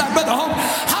can't preach like Brother Holmes.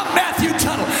 I'm Matthew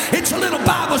Tuttle. It's a little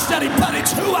Bible study, but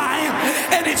it's who I am,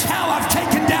 and it's how I've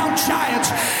taken down giants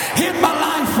in my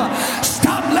life.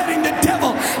 Stop letting the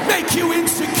devil make you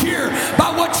insecure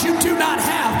by what you do not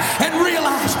have, and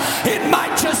realize it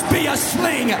might just be a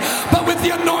sling, but with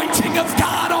the anointing of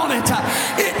God on it,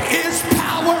 it is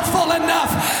powerful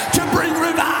enough to bring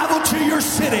revival to your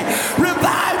city,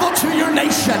 revival to your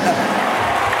nation.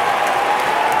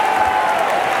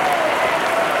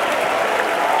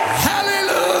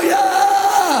 Hallelujah!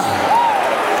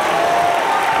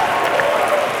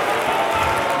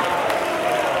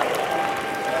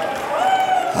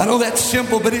 I know that's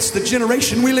simple, but it's the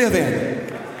generation we live in.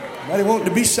 Nobody wanting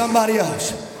to be somebody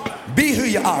else. Be who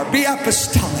you are. Be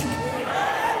apostolic.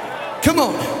 Come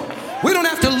on. We don't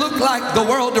have to look like the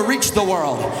world to reach the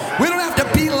world. We don't have to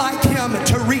be like him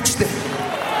to reach them.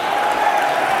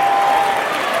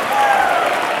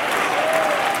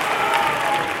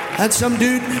 Had some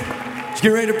dude get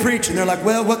ready to preach, and they're like,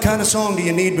 well, what kind of song do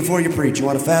you need before you preach? You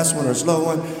want a fast one or a slow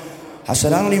one? I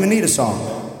said, I don't even need a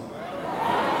song.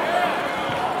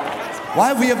 Why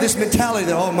have we have this mentality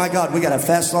that, oh my God, we got a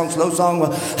fast song, slow song?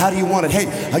 Well, how do you want it? Hey,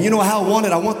 you know how I want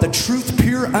it? I want the truth,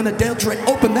 pure, unadulterated.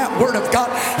 Open that word of God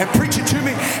and preach it to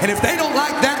me. And if they don't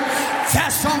like that,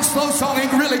 fast song, slow song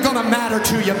ain't really gonna matter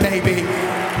to you, baby.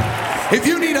 If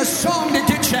you need a song to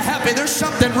get you happy, there's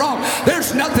something wrong.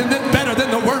 There's nothing that's better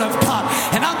than the word of God.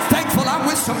 And I'm thankful I'm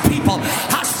with some people.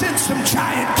 I sense some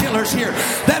giant killers here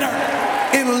that are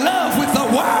in love with the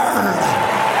word.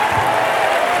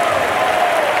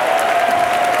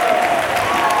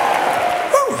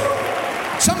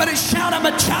 Somebody shout, I'm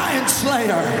a giant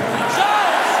slayer.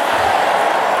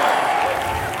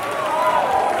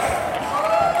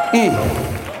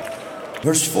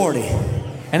 Verse 40.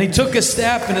 And he took a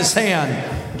staff in his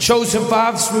hand, chose him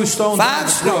 5 smooth stones. 5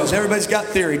 stones. Everybody's got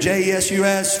theory.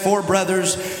 J-E-S-U-S, 4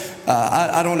 brothers.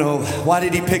 I don't know. Why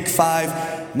did he pick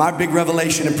 5? My big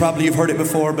revelation, and probably you've heard it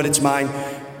before, but it's mine.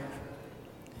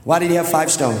 Why did he have 5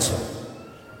 stones?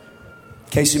 In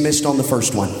case you missed on the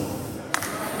first one.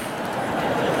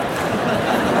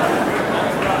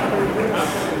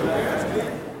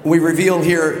 We reveal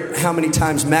here how many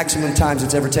times, maximum times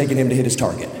it's ever taken him to hit his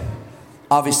target.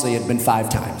 Obviously, it had been 5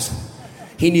 times.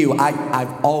 He knew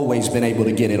I've always been able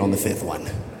to get it on the 5th one.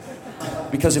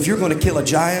 Because if you're going to kill a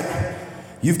giant,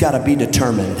 you've got to be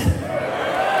determined.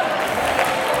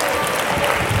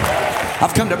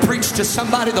 I've come to preach to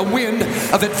somebody. The wind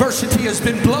of adversity has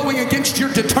been blowing against your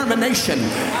determination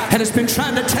and has been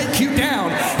trying to take you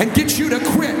down and get you to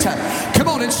quit. Come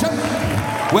on, and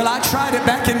well, I tried it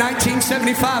back in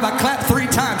 1975. I clapped 3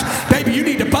 times. Baby, you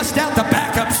need to bust out the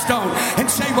backup stone and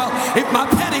say, well, if my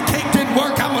patty cake didn't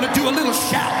work, I'm going to do a little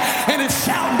shout. And if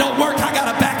shouting don't work, I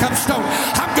got a backup stone.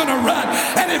 I'm going to run.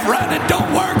 And if running don't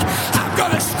work, I'm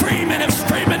going to scream. And if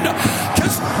screaming don't,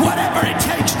 because whatever it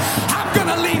takes, I'm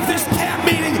going to leave this camp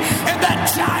meeting and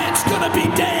that giant's going to be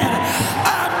dead.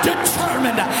 I'm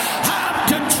determined.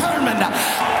 I'm determined.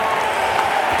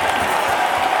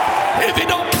 If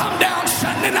it don't come down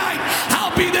Sunday night,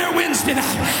 I'll be there Wednesday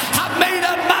night. I've made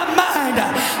up my mind.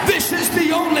 This is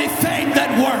the only thing that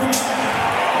works.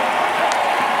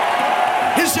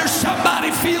 Is there somebody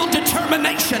feel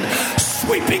determination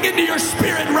sweeping into your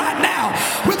spirit right now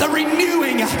with a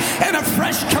renewing and a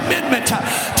fresh commitment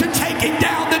to taking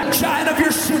down the giant of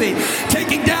your city,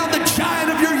 taking down the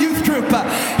giant of your youth group?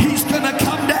 He's going to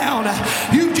come down.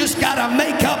 You've just got to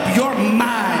make up your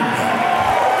mind.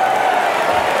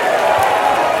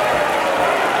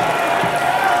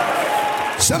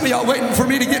 Some of y'all waiting for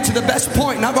me to get to the best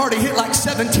point, and I've already hit like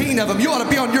 17 of them. You ought to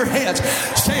be on your heads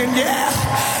saying, yeah,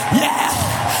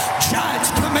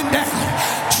 giants coming down,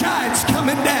 giants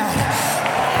coming down.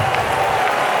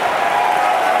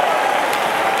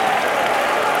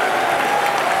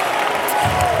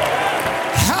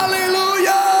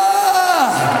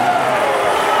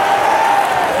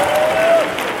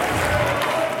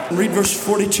 Hallelujah! Read verse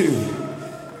 42.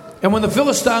 And when the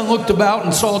Philistine looked about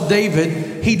and saw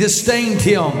David, he disdained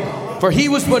him, for he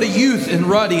was but a youth and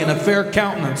ruddy and of fair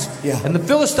countenance. Yeah. And the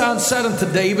Philistine said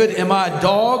unto David, Am I a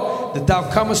dog, that thou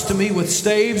comest to me with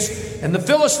staves? And the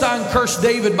Philistine cursed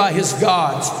David by his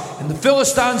gods. And the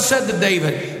Philistine said to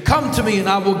David, Come to me, and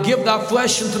I will give thy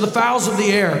flesh unto the fowls of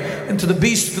the air, and to the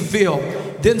beasts of the field.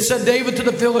 Then said David to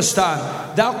the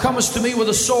Philistine, Thou comest to me with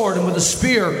a sword, and with a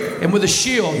spear, and with a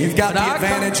shield. You've got the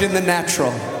advantage in the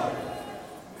natural.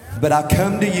 But I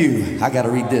come to you. I got to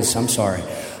read this. I'm sorry.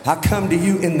 I come to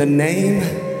you in the name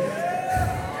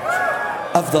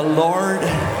of the Lord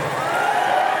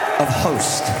of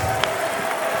hosts.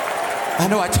 I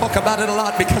know I talk about it a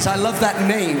lot because I love that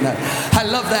name. I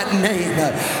love that name.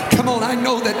 Come on, I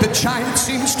know that the giant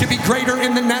seems to be greater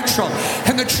in the natural.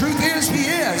 And the truth is, he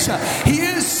is. He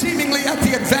is seemingly at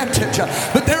the advantage.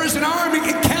 But there is an army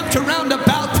encamped around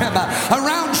about him,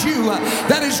 around you,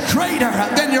 that is greater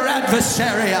than your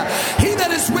adversary. He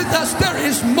that is with us, there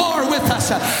is more with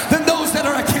us than those that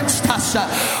are against us.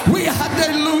 We,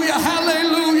 hallelujah,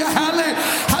 hallelujah, hallelujah.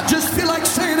 I just feel like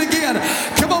saying again,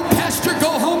 come on, Pastor,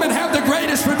 go home and have the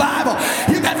greatest revival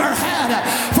you've ever had,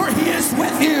 for he is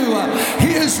with you.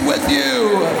 He is with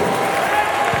you.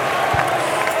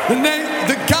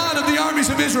 The God of the armies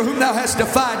of Israel, whom thou hast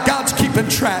defied. God's keeping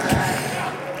track.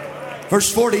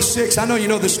 Verse 46, I know you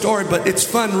know the story, but it's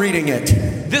fun reading it.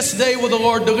 This day will the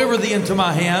Lord deliver thee into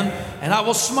my hand, and I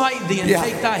will smite thee and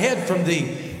take thy head from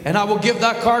thee. And I will give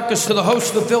thy carcass to the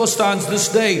host of the Philistines this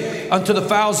day, unto the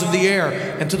fowls of the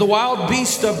air, and to the wild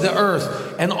beasts of the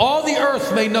earth. And all the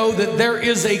earth may know that there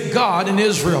is a God in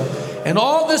Israel. And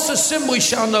all this assembly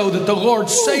shall know that the Lord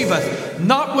saveth,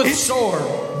 not with sword.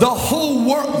 The whole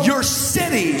world, your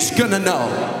city's gonna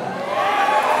know.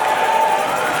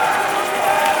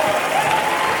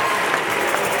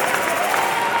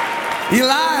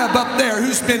 Eliab up there,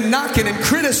 who's been knocking and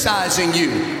criticizing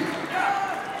you.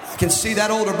 Can see that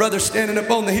older brother standing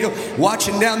up on the hill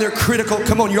watching down there, critical.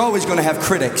 Come on, you're always going to have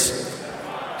critics.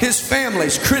 His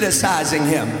family's criticizing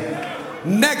him,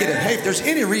 negative. Hey, if there's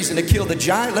any reason to kill the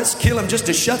giant, let's kill him just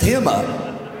to shut him up.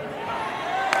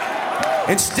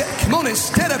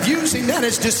 Instead of using that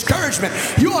as discouragement,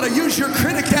 you ought to use your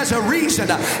critic as a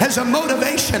reason, as a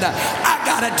motivation. I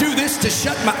gotta do this to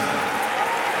shut my...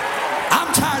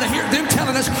 I'm tired of hearing them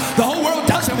telling us the whole world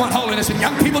doesn't want holiness and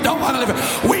young people don't want to live it.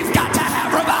 We've got to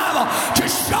have revival to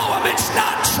show them it's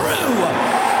not true.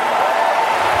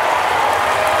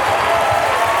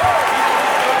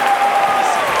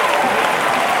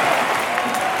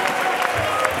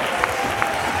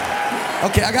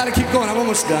 Okay, I got to keep going. I'm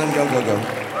almost done. Go.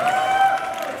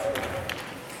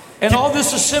 And all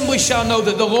this assembly shall know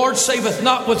that the Lord saveth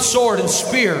not with sword and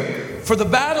spear. For the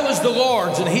battle is the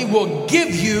Lord's, and he will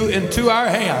give you into our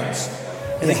hands.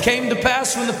 And it came to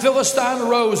pass when the Philistine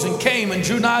arose and came and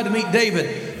drew nigh to meet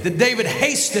David, that David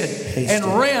hasted and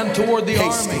ran toward the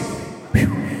army.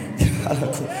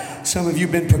 Some of you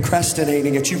have been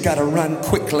procrastinating it. You've got to run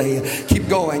quickly. Keep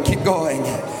going.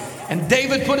 And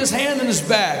David put his hand in his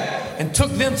bag and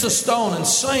took thence a stone and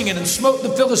slang it and smote the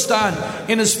Philistine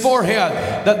in his forehead,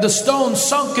 that the stone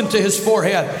sunk into his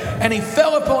forehead, and he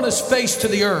fell upon his face to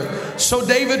the earth. So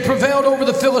David prevailed over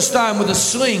the Philistine with a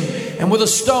sling and with a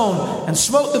stone, and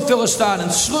smote the Philistine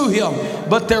and slew him.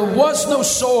 But there was no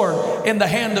sword in the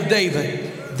hand of David.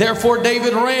 Therefore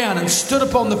David ran and stood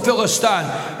upon the Philistine,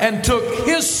 and took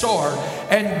his sword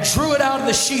and drew it out of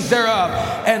the sheath thereof,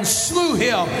 and slew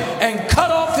him and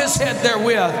cut off his head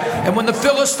therewith. And when the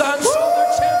Philistines saw their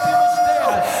champion was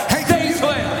dead, they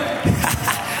fled.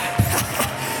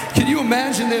 Can you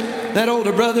imagine that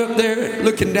older brother up there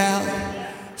looking down,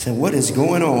 saying, "What is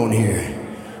going on here?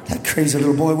 That crazy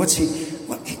little boy, what's he?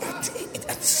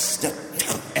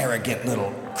 Arrogant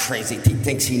little crazy. He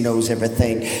thinks he knows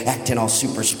everything, acting all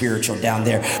super spiritual down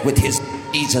there with his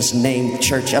Jesus name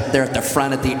church up there at the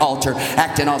front at the altar,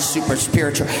 acting all super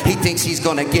spiritual. He thinks he's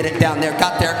going to get it down there.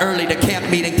 Got there early to camp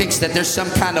meeting, thinks that there's some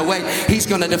kind of way he's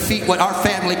going to defeat what our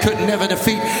family couldn't never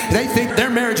defeat. They think their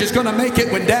marriage is going to make it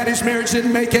when daddy's marriage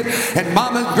didn't make it, and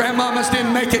mama's, grandmama's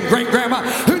didn't make it, great grandma.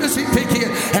 Who does he think he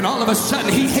is? And all of a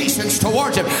sudden he hastens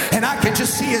towards him, and I can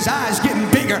just see his eyes getting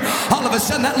bigger. All of a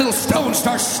sudden that little stone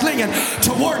starts slinging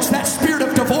towards that spirit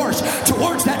of divorce,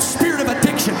 towards that spirit of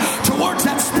addiction, towards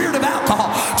that spirit of alcohol,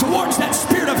 towards that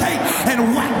spirit of hate,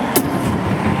 and whack.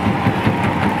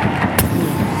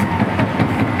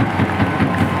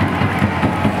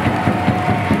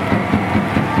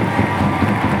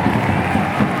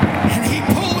 And he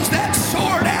pulls that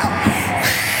sword out.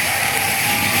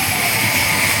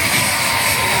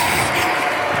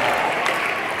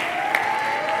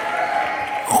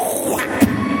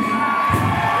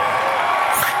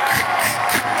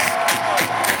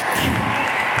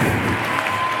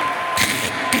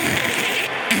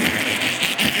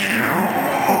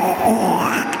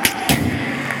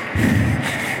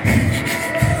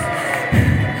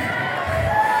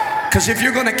 Because if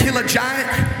you're going to kill a giant,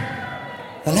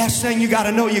 the last thing you got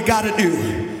to know you got to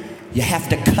do, you have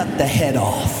to cut the head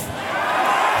off.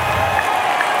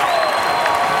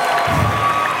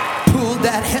 Pull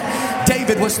that head.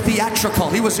 David was theatrical.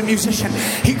 He was a musician.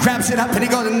 He grabs it up and he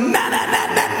goes, na na na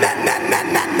na na na na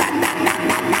na na na na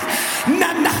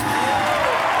na na.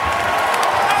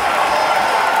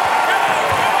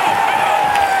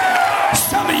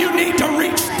 Some of you need to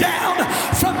reach down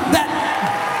from that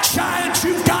giant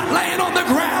you've got laying on the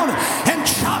ground and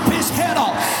chop his head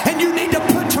off. And you need to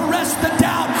put to rest the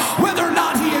doubt whether or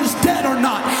not he is dead or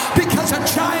not. Because a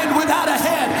giant without a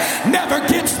head never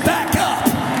gets back up.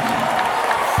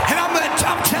 And I'm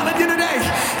telling you today,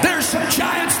 there's some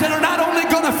giants that are not only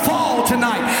going to fall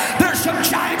tonight, there's some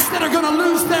giants that are going to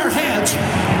lose their heads.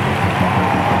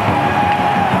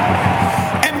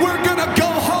 And we're going to go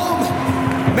home.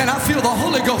 Man, I feel the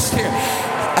Holy Ghost here.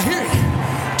 I hear you.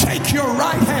 Take your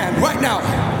right hand right now.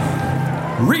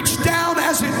 Reach down,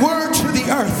 as it were, to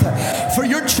the earth. For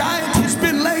your giant has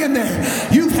been laying there.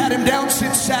 You've had him down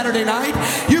since Saturday night.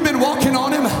 You've been walking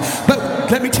on him. But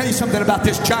let me tell you something about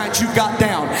this giant you've got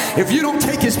down. If you don't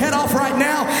take his head off right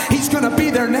now, he's going to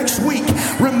be there next week.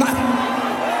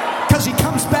 Because he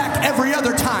comes back every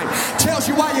other time. Tells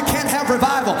you why you can't have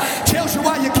revival. Tells you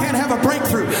why you can't have a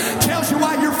breakthrough. Tells you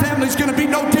why your family's going to be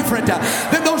no different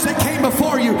than those that came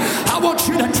before you. I want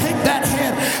you to take that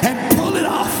head and pull it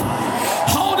off.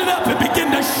 Hold it up and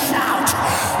begin to shout.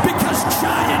 Because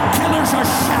giant killers are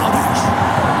shouters.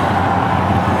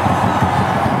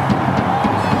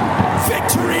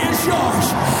 Victory is yours.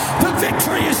 The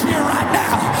victory is here right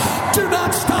now. Do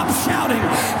not stop shouting.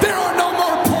 There are no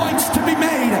more points to be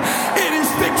made. It is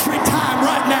victory time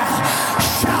right now.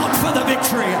 Shout for the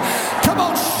victory. Come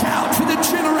on, shout for the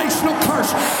generational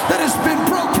curse that has been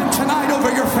broken tonight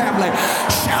over your family.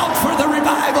 Shout for the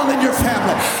revival in your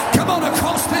family. Come on,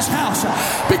 across this house.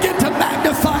 Begin to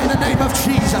magnify the name of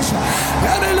Jesus.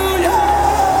 Hallelujah.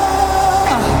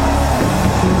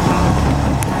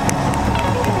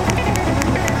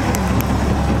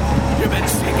 You've been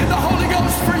seeking the Holy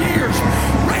Ghost for years.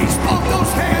 Raise both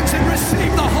those hands and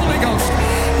receive the Holy Ghost.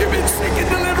 You've been seeking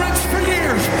deliverance for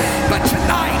years. But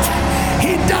tonight,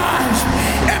 he dies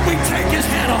and we take his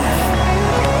head off.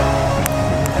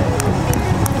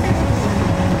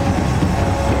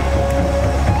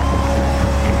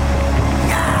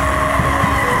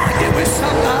 Get with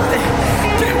somebody,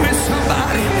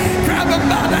 grab them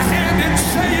by the hand and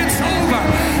say it's over,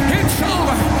 it's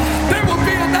over. There will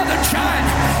be another giant,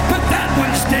 but that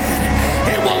one's dead.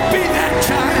 It won't be that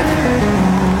giant.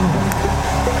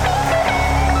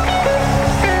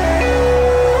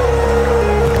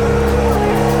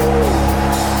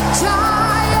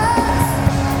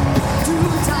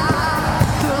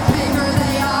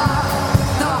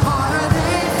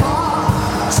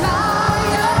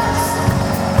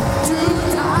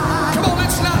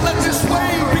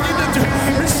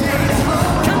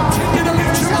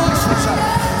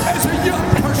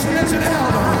 As an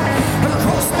elder,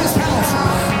 across this house,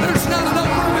 there's not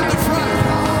enough room in the front,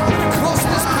 but across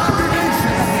this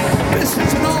congregation, this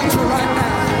is an altar right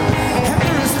now, and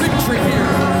there is victory here.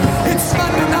 It's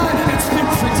Sunday night and it's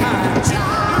victory time.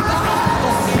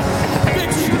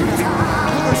 Victory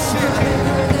over sin.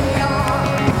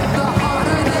 The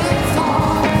harder they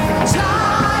fall,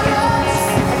 giants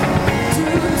do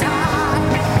die.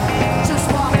 Just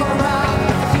walk around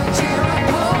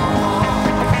Jericho.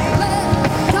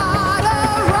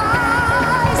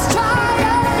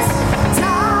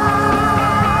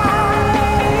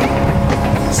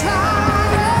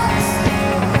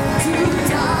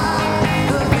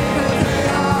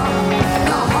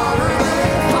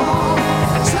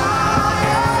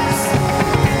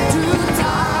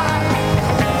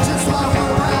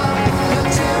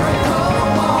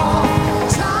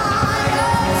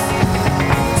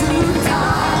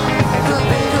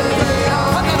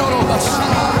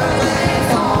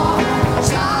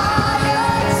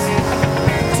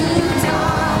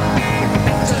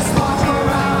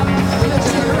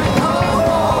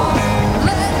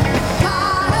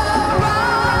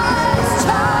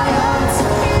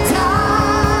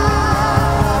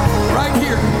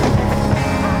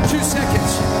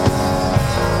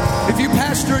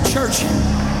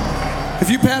 If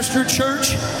you pastor a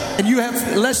church and you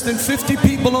have less than 50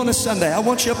 people on a Sunday, I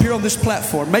want you up here on this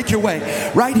platform. Make your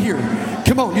way right here.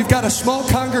 Come on, you've got a small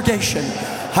congregation.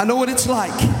 I know what it's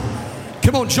like.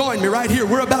 Come on, join me right here.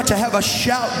 We're about to have a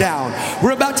shout down.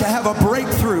 We're about to have a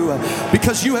breakthrough.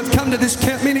 because you have come to this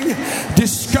camp meeting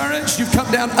discouraged. You've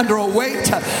come down under a weight.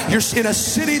 You're in a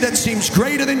city that seems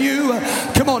greater than you.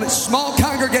 Come on, it's small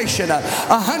congregation,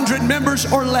 100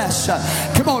 members or less.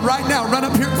 Come on, right now, run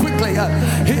up here quickly.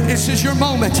 This is your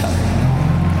moment.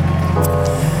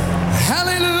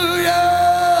 Hallelujah.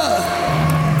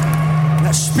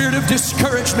 That spirit of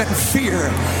discouragement and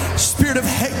fear, spirit of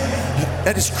hate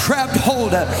that has grabbed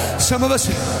hold of some of us.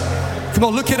 Come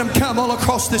on, look at them come all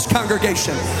across this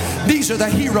congregation. These are the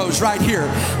heroes right here.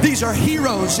 These are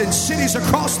heroes in cities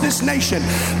across this nation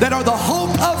that are the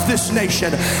hope of this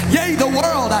nation. Yea, the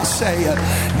world, I say.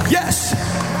 Yes.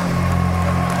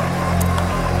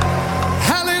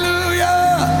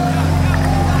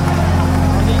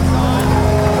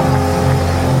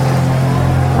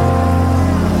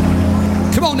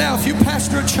 Now, if you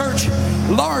pastor a church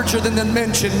larger than the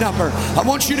mentioned number, I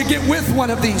want you to get with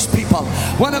one of these people,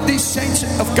 one of these saints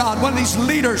of God, one of these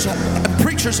leaders and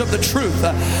preachers of the truth.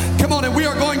 Come on, and we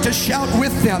are going to shout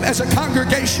with them as a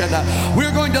congregation. We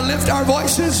are going to lift our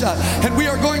voices and we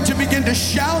are going to begin to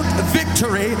shout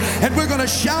victory, and we're going to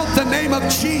shout the name of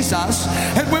Jesus.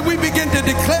 And when we begin to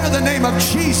declare the name of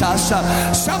Jesus,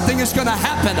 something is going to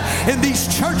happen in these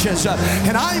churches.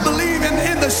 And I believe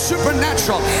in the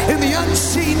supernatural, in the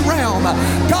unseen realm.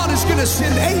 God is going to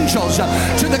send angels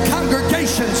to the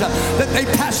congregations that they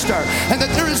pastor, and that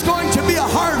there is going to be a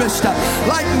harvest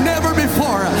like never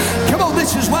before. Come on,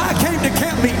 this is why I came to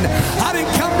camp meeting. I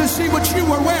didn't come to see what you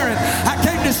were wearing. I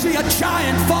came to see a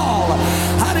giant fall.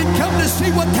 I didn't come to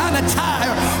see what kind of tie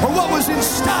or what was in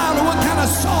style or what kind of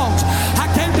songs.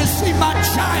 I came to see my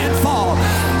giant fall.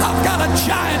 I've got a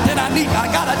giant that I need.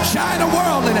 I got a giant of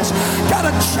worldliness. Got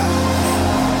a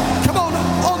giant. Come on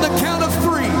the count of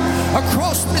 3,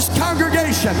 across this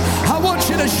congregation, I want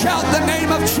you to shout the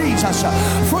name of Jesus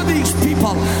for these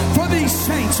people, for these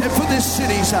saints, and for these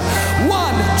cities. 1,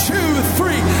 2,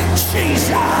 3,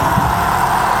 Jesus!